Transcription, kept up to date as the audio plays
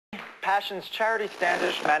Passion's charity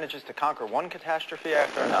Standish manages to conquer one catastrophe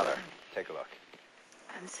after another. Take a look.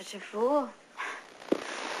 I'm such a fool.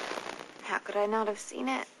 How could I not have seen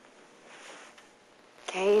it?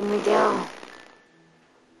 Kay and Medill.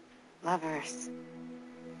 Lovers.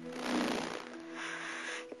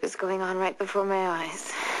 It was going on right before my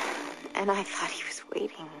eyes. And I thought he was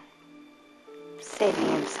waiting. Saving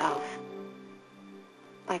himself.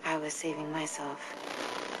 Like I was saving myself.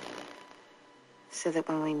 So that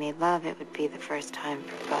when we made love, it would be the first time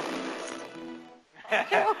for both of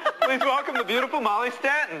us. Please welcome the beautiful Molly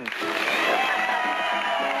Staton.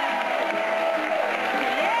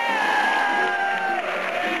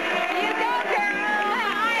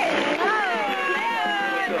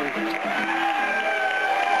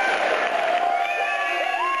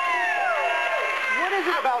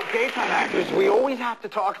 About daytime actors, we always have to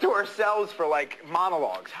talk to ourselves for, like,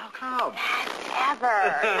 monologues. How come? Ever.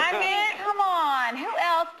 I mean, come on. Who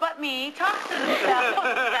else but me talks to themselves?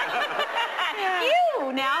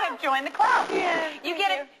 You now have joined the club. Yeah, you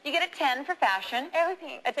get a 10 for fashion.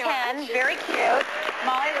 Everything. A 10, very cute.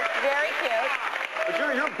 Molly looks very cute. But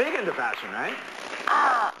you're big into fashion, right?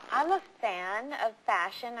 I'm a fan of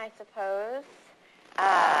fashion, I suppose.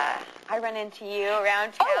 I run into you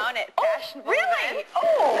around town at fashionable really? events.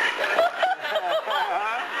 Oh!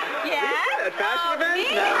 Yeah? At fashion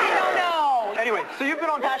events? Me? I don't know. Anyway, so you've been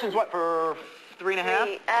on Passions, what, for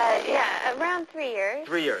 3.5? Yeah, around 3 years.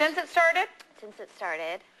 3 years. Since it started? Since it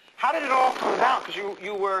started. How did it all come about? Because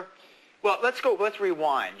you were... Well, let's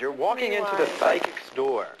rewind. You're walking into the psychic's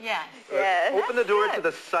door. Yes. Yes. Open the door to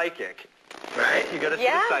the psychic. Right? You got to see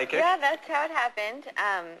the psychic. Yeah, that's how it happened.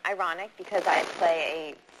 Ironic, because I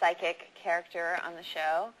play a psychic character on the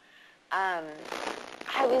show.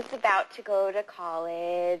 I was about to go to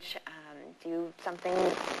college, do something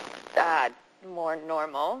more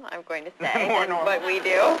normal, I'm going to say, than what we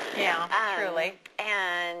do. Yeah, truly.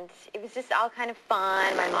 And it was just all kind of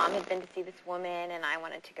fun. My mom had been to see this woman, and I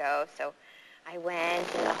wanted to go, so I went,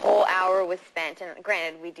 and the whole hour was spent. And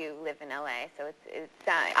granted, we do live in L.A., so it's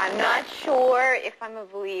I'm not sure if I'm a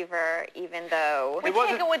believer, even though We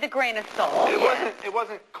take it with a grain of salt. It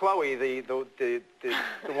wasn't Chloe, the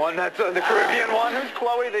one that's the Caribbean one. Who's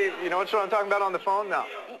Chloe? You know what I'm talking about on the phone? No.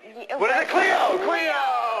 What is it? Cleo.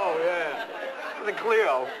 Yeah. The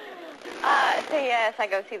Cleo. So yes, I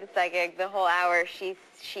go see the psychic. The whole hour,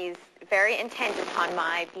 she's very intent upon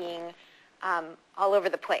my being all over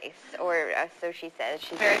the place, or so she says.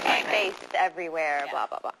 She's very spaced everywhere, blah,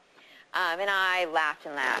 blah, blah. And I laughed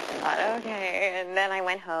and laughed and thought, okay. And then I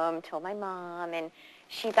went home, told my mom, and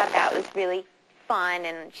she thought that was really fun.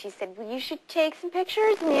 And she said, well, you should take some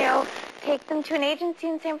pictures and, take them to an agency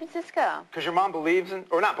in San Francisco. Because your mom believes in,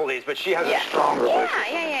 or not believes, but she has a strong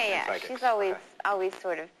relationship. Yeah. She's always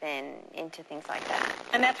sort of been into things like that.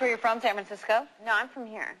 And that's where you're from, San Francisco? No, I'm from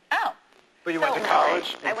here. Oh. But you went to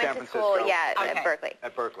college in I went San to Francisco? school, at Berkeley.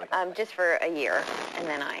 At Berkeley. Just for a year, and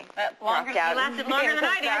then I dropped out. You lasted longer than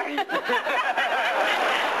I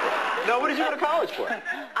did. No, what did you go to college for? It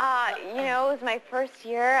was my first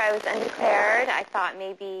year. I was undeclared. I thought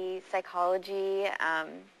maybe psychology.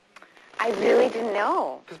 I really didn't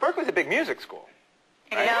know. Because Berkeley's a big music school.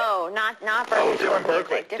 Right? No, not Berkeley. Different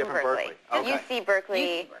Berkeley. Different Berkeley. Okay. UC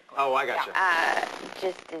Berkeley. Oh, I got you.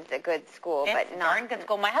 Just is a good school, It's but a not darn good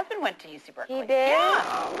school. My husband went to UC Berkeley. He did? Yeah.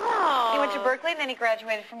 Oh. He went to Berkeley, and then he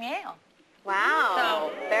graduated from Yale.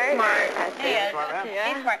 Wow. So very smart. impressive. He is. Smart man.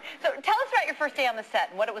 Yeah. He's smart. So tell us about your first day on the set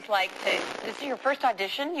and what it was like to. This is your first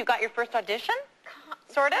audition? You got your first audition?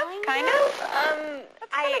 Sort of? Kind of?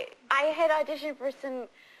 I had auditioned for some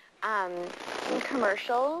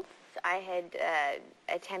commercials. I had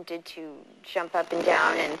attempted to jump up and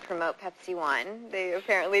down and promote Pepsi One. They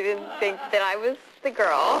apparently didn't think that I was the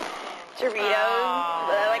girl.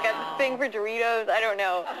 Doritos, like a thing for Doritos, I don't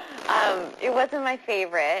know. It wasn't my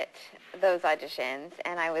favorite, those auditions,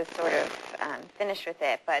 and I was sort of finished with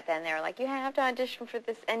it. But then they were like, you have to audition for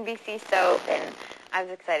this NBC soap, and I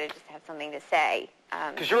was excited just to have something to say.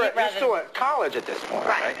 Because you're still at college at this point,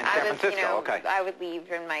 right? In San Francisco, okay. I would leave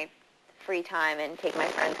in my free time and take my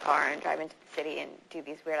friend's car and drive into the city and do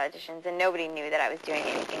these weird auditions, and nobody knew that I was doing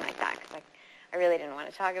anything like that, because I really didn't want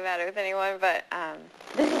to talk about it with anyone. But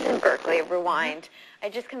this is in Berkeley, rewind. I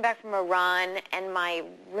just come back from a run, and my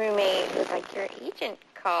roommate was like, your agent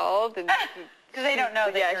called. Because they don't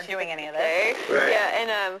know that you're doing any of this. Right. Yeah,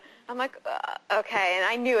 and I'm like, okay. And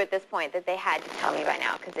I knew at this point that they had to tell me by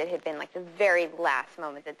now, because it had been like the very last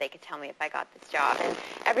moment that they could tell me if I got this job. And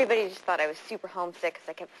everybody just thought I was super homesick because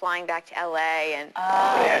I kept flying back to L.A. and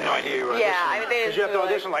they had no idea you were auditioning. Because you have to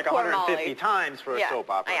audition like 150 times for a soap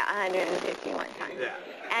opera. Yeah, 151 times. Yeah.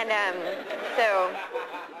 And so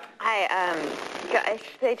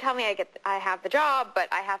They tell me I have the job, but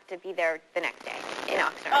I have to be there the next day in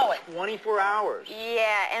Oxnard. Oh, it's 24 hours.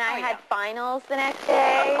 Yeah, and I had finals the next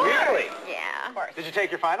day. Really? Yeah. of course. Did you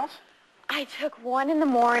take your finals? I took one in the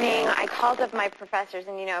morning. I called up my professors,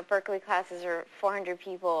 and Berkeley classes are 400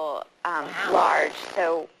 people large,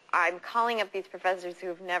 so I'm calling up these professors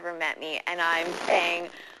who've never met me, and I'm saying,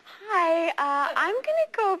 hi, I'm going to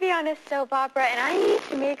go be on a soap opera, and I need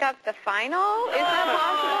to make up the final. Is that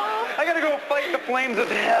possible? I got to go fight the flames of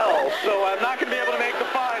hell, so I'm not going to be able to make the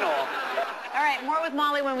final. All right, more with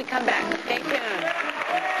Molly when we come back. Stay tuned.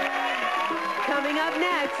 Coming up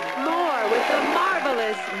next, more with the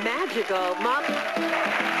marvelous, magical Molly.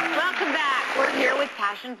 Welcome back. We're here with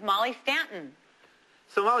Passion's Molly Stanton.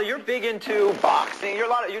 So Molly, you're big into boxing. You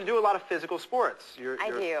do a lot of physical sports.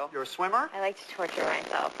 I do. You're a swimmer? I like to torture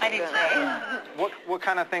myself. I do too. What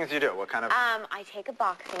kind of things do you do? What kind of? I take a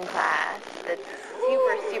boxing class. That's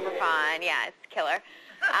super fun. Yeah, it's killer.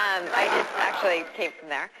 I just actually came from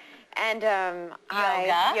there. And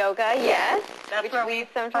yoga, yes. That's which where we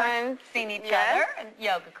sometimes seen each other in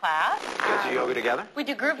yoga class. You guys do yoga together? We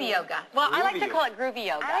do groovy yoga. Well, I like to call it groovy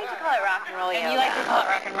yoga. I like to call it rock and roll yoga. And you like to call it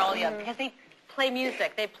rock and roll yoga because they play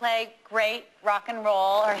music. They play great rock and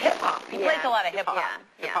roll or hip hop. He plays a lot of hip hop. Yeah.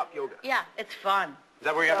 Hip hop yoga. Yeah, it's fun. Is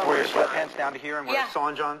that where you have to wear your sweatpants down to here and wear a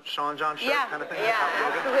Sean John shirt kind of thing? Yeah, Hip hop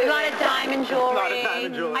yoga? absolutely. A lot of diamond jewelry. A lot of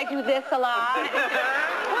diamond jewelry. I do this a lot.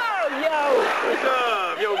 Whoa, yo. What's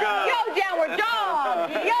up, yoga? Yo, downward dog.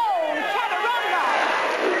 Yo, chaturanga.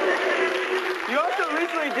 You also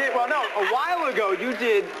recently did, a while ago you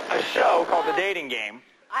did a show called The Dating Game.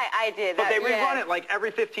 I did. But they rerun it like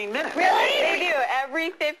every 15 minutes. Really? They do,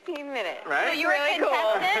 every 15 minutes. Right? So you were a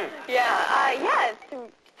contestant? Yeah.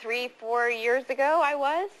 3-4 years ago I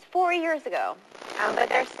was. 4 years ago. But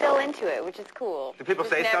they're still into it, which is cool. Do people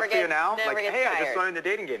Just say never stuff to you now? never Like, gets hey, I just tired. started The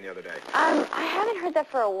Dating Game the other day. I haven't heard that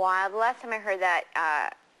for a while. The last time I heard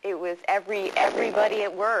that, it was everybody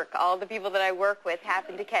at work. All the people that I work with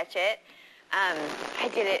happened to catch it. I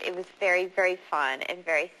did it. It was very, very fun and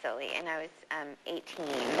very silly. And I was 18.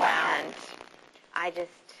 Wow. And I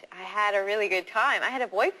had a really good time. I had a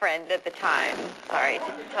boyfriend at the time. Sorry to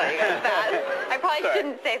tell you guys that. I probably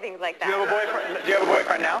shouldn't say things like that. Do you have a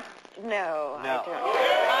boyfriend now? No, No. I don't.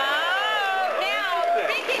 Oh, now,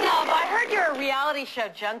 speaking of, I heard you're a reality show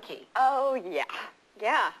junkie. Oh, yeah.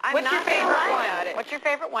 Yeah. What's your favorite one? About it. What's your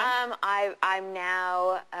favorite one? I'm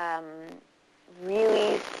now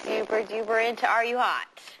really super duper into Are You Hot?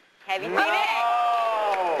 Have you seen it?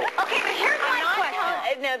 Okay, but here's my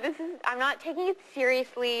question. I'm not taking it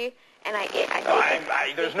seriously, and I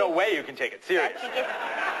think There's no way you can take it I serious. think it's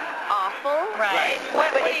awful. Right.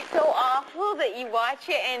 But it's so awful that you watch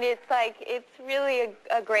it, and it's really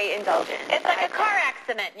a great indulgence. It's like a car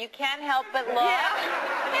accident. You can't help but look.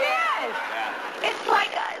 Yeah. It is. Yeah. It's like,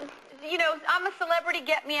 I'm a celebrity,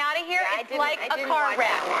 get me out of here. Yeah, It's like a car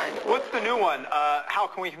wreck. What's the new one? How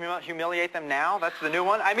can we humiliate them now? That's the new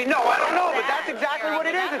one? I mean, no, I don't know, but that's exactly what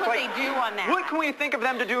it is. That's It's what like, they do on that. what can we think of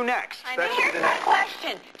them to do next? I know. Here's my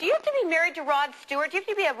question. Do you have to be married to Rod Stewart? Do you have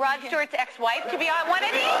to be a Rod Stewart's ex-wife to be on one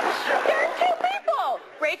of these? There are two people,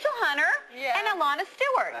 Rachel Hunter and Alana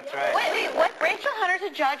Stewart. That's right. What Rachel Hunter's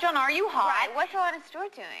a judge on Are You Hot? Right. What's Alana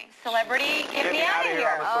Stewart doing? Celebrity, get me out of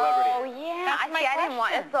here. I'm a celebrity. Oh, yeah. That's my I didn't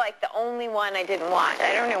watch. question. That's like the only one I didn't watch.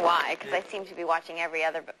 I don't know why, because I seem to be watching every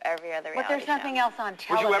other reality But there's nothing else on Would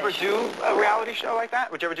television. you ever do a reality show like that?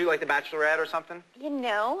 Would you ever do like The Bachelorette or something?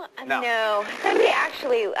 No. No. Somebody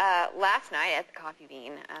actually last night at the Coffee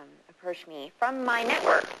Bean approached me from my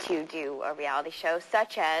network to do a reality show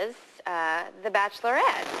such as The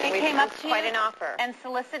Bachelorette. They which came up was to quite you an offer. and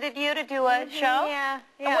solicited you to do a show? Yeah.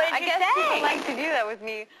 And what did I you guess say? people like to do that with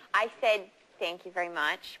me. I said thank you very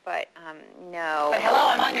much, but no. But hello,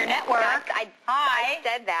 I'm on your network. I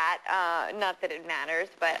said that. Not that it matters,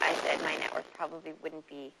 but I said my network probably wouldn't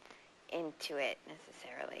be into it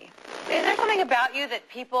necessarily. Is there something about you that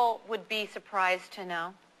people would be surprised to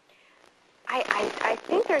know? I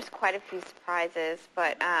think there's quite a few surprises,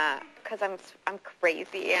 but because I'm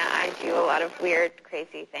crazy, I do a lot of weird,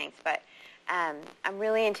 crazy things. But I'm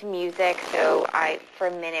really into music, so I for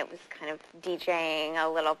a minute was kind of DJing a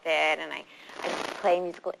little bit, and I play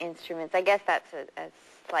musical instruments. I guess that's a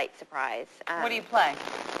slight surprise. What do you play?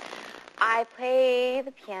 I play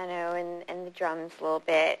the piano and the drums a little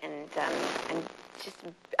bit, and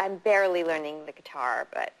I'm barely learning the guitar,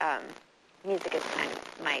 but music is kind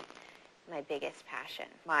of my biggest passion,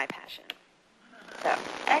 my passion. So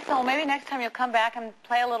Excellent. Well, maybe next time you'll come back and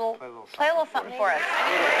play a little something for us.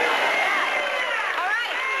 All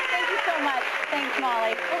right. Thank you so much. Thanks,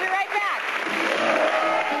 Molly. We'll be right back.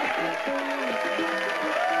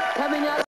 coming up.